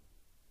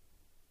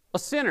 a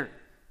sinner?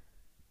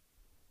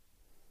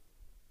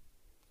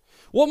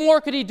 What more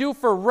could He do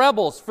for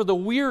rebels, for the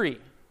weary,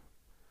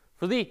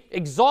 for the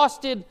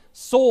exhausted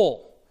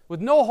soul,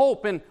 with no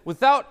hope and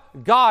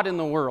without God in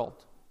the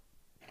world?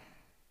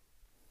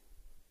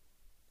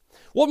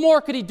 What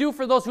more could He do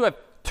for those who have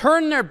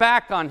turned their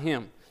back on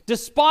Him,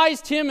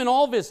 despised Him and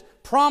all of His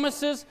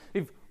promises?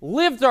 We've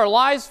lived our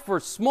lives for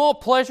small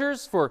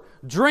pleasures, for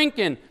drink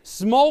and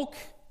smoke,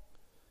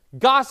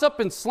 gossip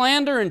and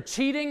slander and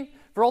cheating,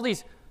 for all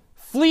these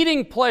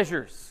fleeting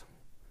pleasures,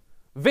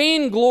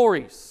 vain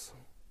glories,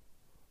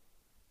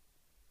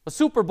 a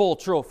Super Bowl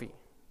trophy,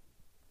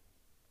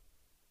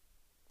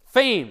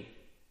 fame,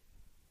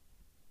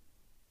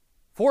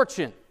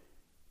 fortune.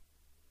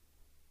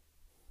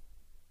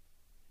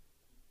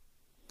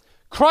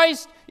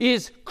 Christ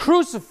is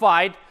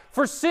crucified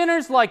for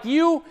sinners like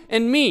you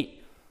and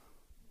me.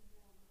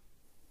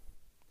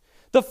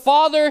 The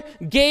Father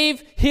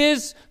gave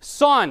His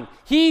Son.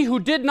 He who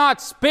did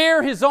not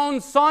spare His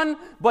own Son,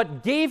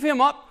 but gave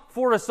Him up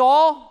for us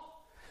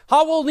all,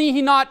 how will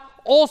He not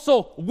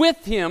also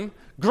with Him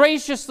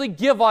graciously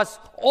give us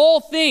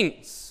all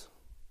things?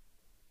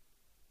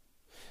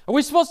 Are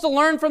we supposed to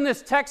learn from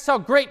this text how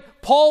great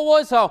Paul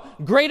was, how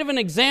great of an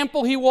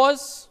example he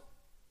was?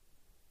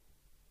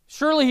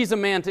 Surely he's a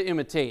man to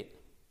imitate.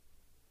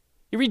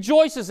 He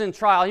rejoices in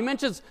trial. He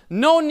mentions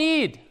no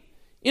need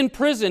in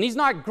prison. He's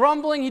not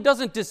grumbling. He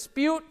doesn't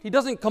dispute. He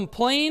doesn't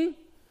complain.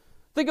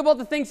 Think about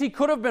the things he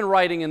could have been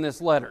writing in this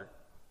letter.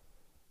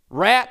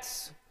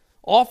 Rats,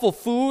 awful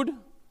food,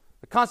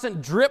 a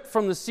constant drip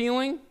from the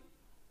ceiling.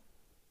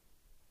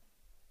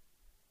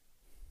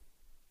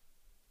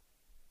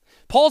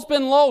 Paul's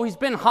been low. He's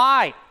been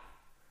high.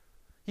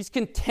 He's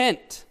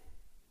content.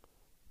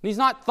 He's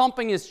not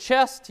thumping his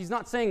chest. He's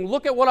not saying,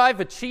 look at what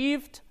I've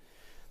achieved.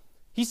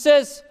 He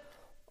says,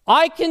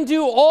 I can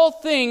do all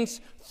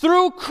things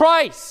through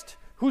Christ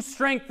who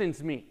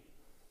strengthens me.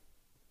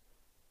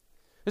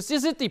 This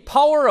isn't the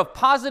power of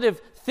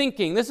positive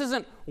thinking. This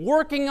isn't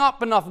working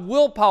up enough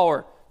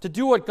willpower to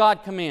do what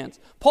God commands.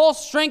 Paul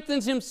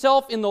strengthens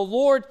himself in the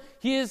Lord.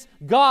 He is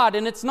God,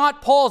 and it's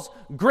not Paul's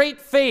great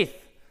faith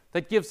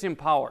that gives him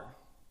power.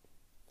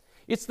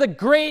 It's the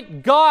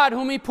great God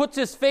whom he puts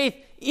his faith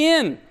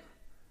in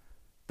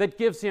that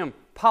gives him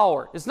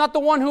power. It's not the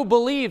one who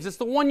believes, it's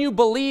the one you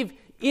believe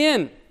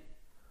in.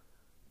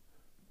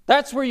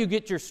 That's where you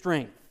get your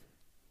strength.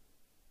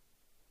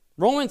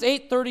 Romans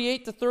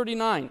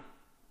 8:38-39.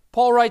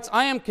 Paul writes,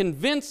 I am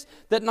convinced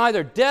that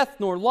neither death,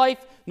 nor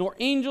life, nor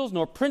angels,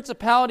 nor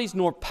principalities,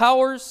 nor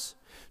powers,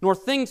 nor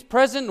things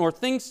present, nor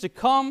things to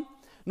come,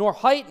 nor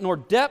height, nor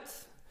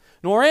depth,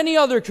 nor any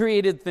other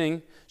created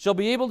thing shall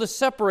be able to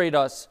separate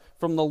us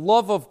from the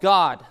love of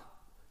God,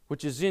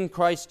 which is in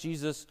Christ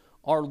Jesus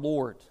our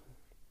Lord.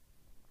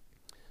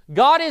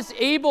 God is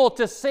able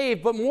to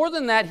save, but more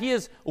than that, He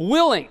is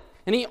willing,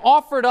 and He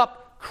offered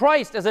up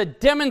Christ as a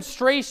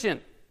demonstration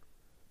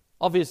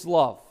of His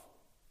love.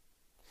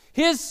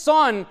 His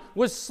Son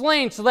was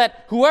slain so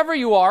that whoever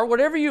you are,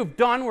 whatever you've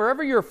done,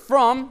 wherever you're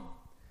from,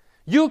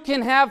 you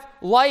can have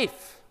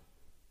life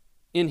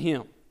in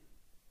Him.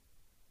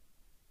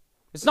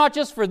 It's not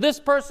just for this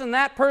person,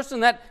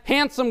 that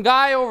handsome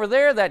guy over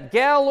there, that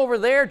gal over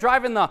there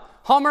driving the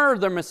Hummer or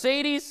the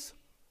Mercedes.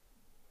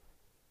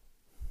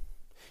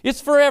 It's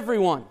for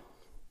everyone.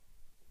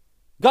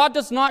 God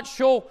does not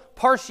show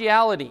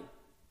partiality.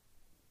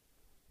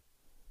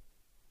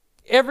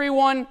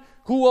 Everyone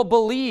who will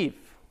believe,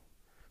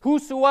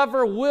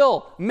 whosoever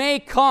will, may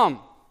come.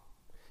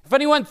 If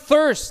anyone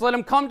thirsts, let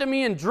him come to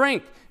me and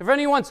drink. If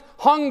anyone's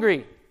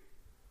hungry,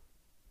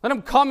 let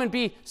him come and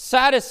be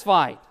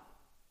satisfied.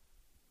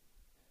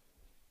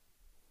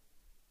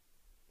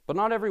 But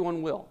not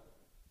everyone will.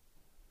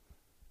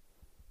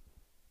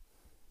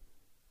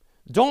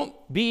 Don't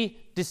be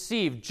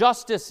deceived.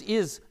 Justice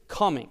is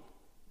coming.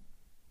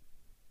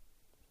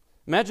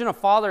 Imagine a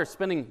father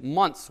spending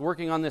months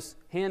working on this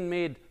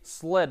handmade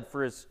sled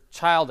for his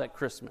child at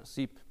Christmas.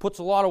 He puts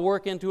a lot of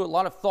work into it, a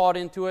lot of thought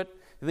into it.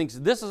 He thinks,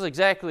 this is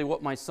exactly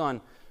what my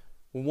son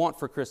will want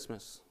for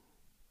Christmas.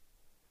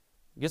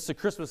 He gets to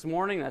Christmas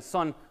morning, that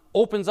son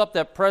opens up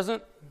that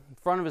present in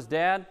front of his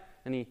dad,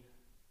 and he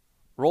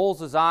rolls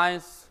his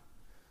eyes,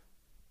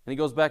 and he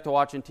goes back to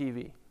watching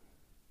TV.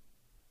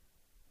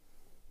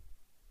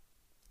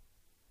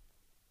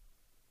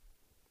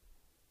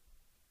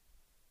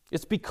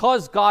 It's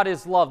because God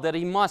is love that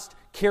He must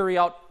carry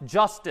out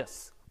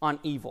justice on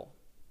evil.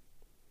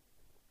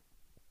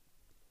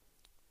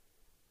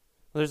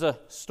 There's a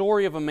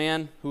story of a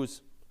man whose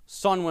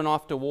son went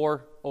off to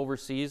war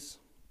overseas.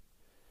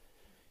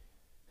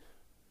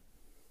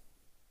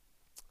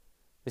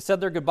 They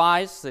said their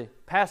goodbyes. The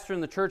pastor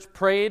in the church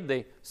prayed.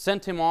 They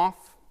sent him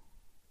off.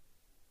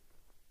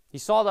 He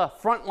saw the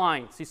front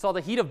lines. He saw the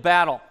heat of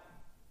battle.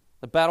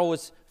 The battle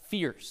was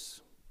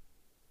fierce.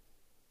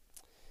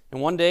 And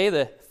one day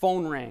the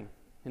phone rang,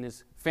 and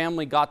his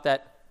family got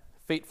that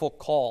fateful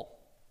call.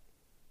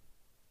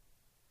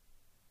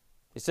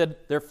 They said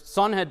their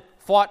son had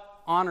fought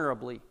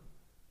honorably,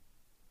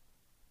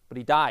 but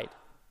he died.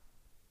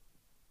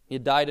 He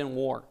had died in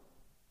war.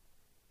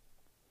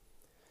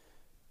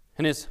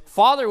 And his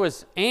father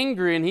was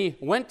angry, and he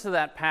went to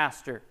that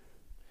pastor.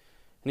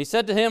 And he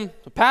said to him,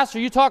 Pastor,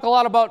 you talk a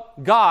lot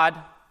about God.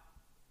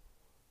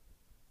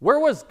 Where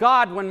was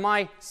God when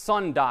my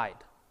son died?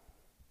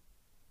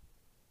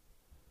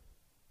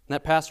 And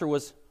that pastor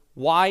was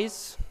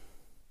wise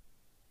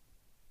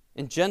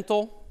and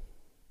gentle.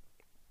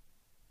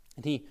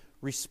 And he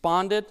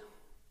responded,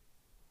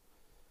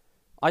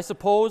 I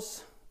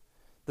suppose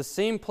the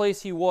same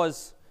place he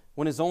was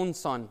when his own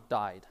son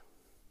died.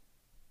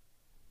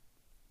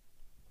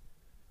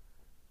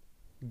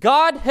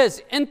 God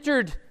has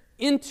entered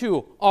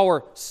into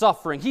our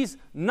suffering. He's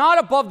not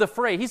above the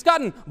fray. He's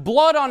gotten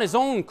blood on his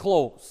own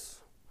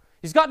clothes.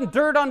 He's gotten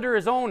dirt under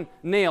his own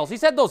nails.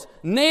 He's had those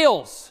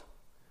nails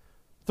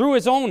through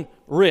his own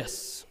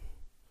wrists.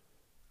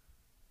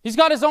 He's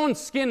got his own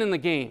skin in the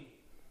game.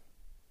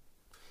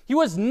 He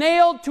was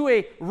nailed to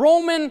a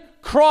Roman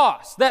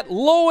cross, that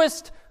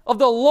lowest of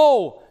the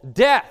low,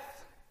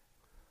 death,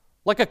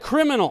 like a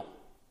criminal.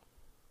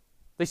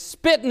 They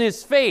spit in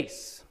his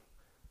face,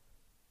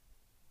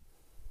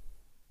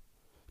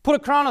 put a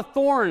crown of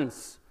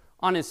thorns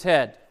on his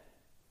head,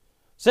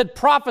 said,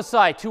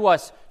 prophesy to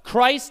us,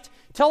 Christ,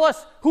 tell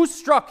us who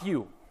struck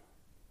you.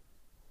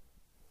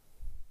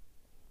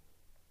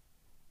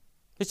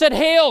 He said,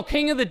 hail,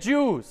 King of the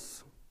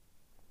Jews.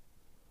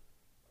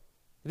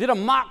 He did a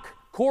mock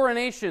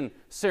coronation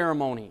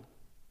ceremony.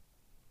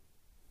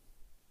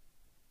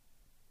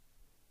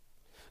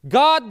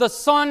 God the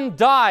Son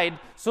died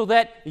so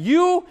that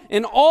you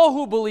and all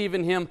who believe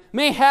in Him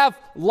may have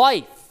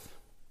life.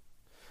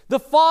 The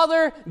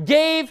Father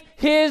gave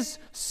His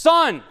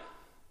Son.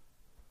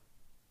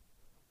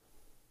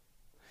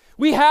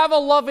 We have a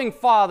loving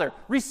Father.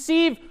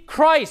 Receive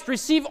Christ.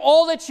 Receive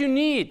all that you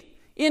need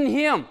in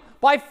Him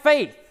by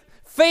faith.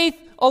 Faith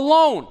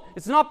alone.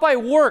 It's not by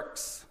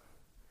works.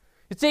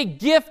 It's a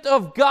gift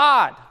of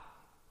God,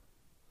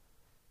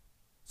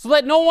 so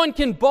that no one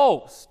can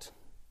boast.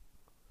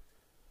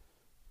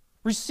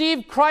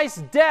 Receive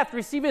Christ's death.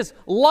 Receive His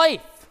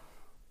life.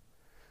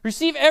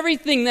 Receive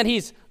everything that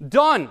He's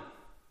done.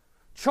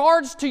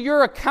 Charged to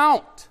your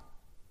account.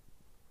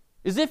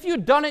 As if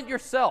you'd done it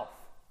yourself.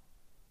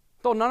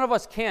 Though none of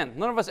us can.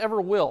 None of us ever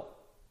will.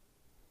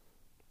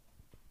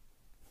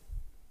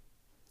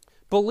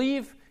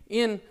 Believe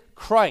in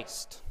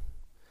Christ.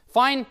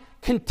 Find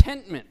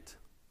contentment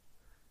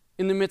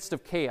in the midst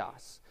of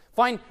chaos.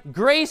 Find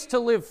grace to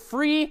live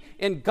free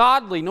and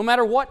godly no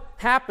matter what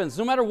happens,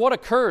 no matter what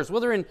occurs,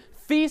 whether in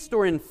feast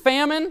or in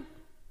famine.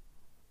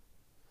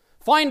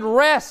 Find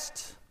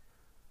rest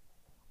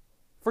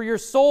for your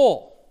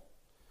soul.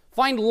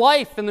 Find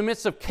life in the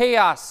midst of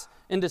chaos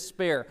and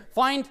despair.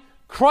 Find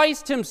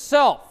Christ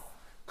Himself,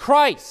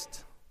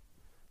 Christ,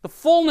 the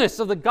fullness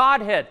of the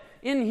Godhead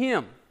in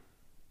Him,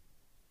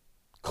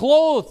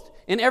 clothed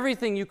in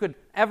everything you could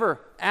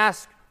ever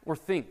ask or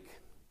think.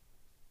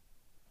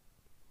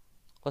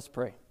 Let's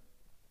pray.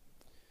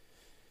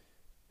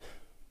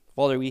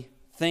 Father, we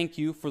thank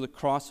You for the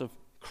cross of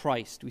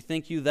Christ. We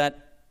thank You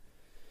that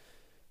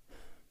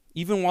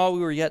even while we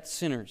were yet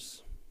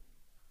sinners,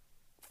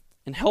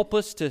 and help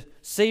us to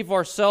save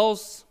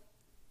ourselves,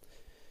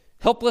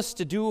 help us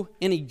to do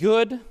any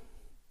good.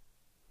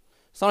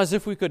 It's not as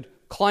if we could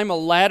climb a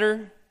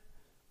ladder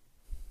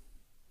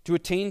to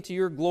attain to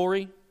Your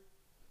glory.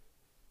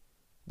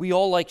 We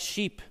all, like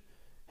sheep,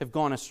 have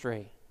gone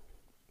astray.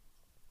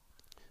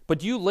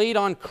 But You laid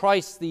on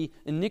Christ the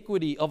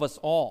iniquity of us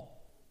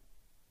all.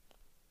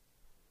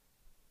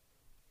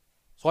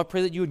 So I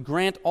pray that You would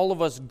grant all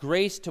of us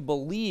grace to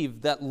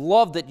believe that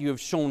love that You have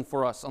shown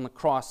for us on the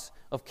cross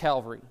of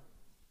Calvary.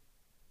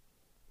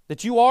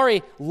 That You are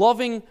a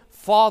loving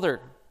Father.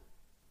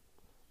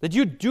 That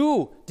You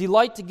do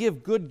delight to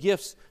give good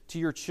gifts to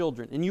Your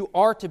children, and You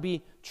are to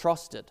be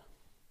trusted.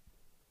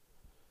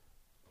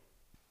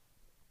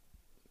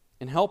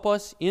 And help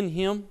us in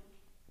Him,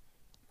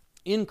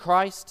 in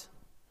Christ,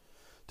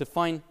 to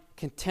find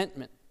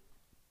contentment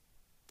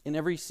in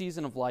every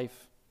season of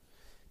life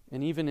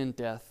and even in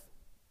death.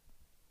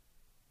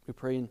 We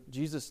pray in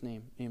Jesus'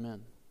 name,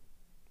 amen.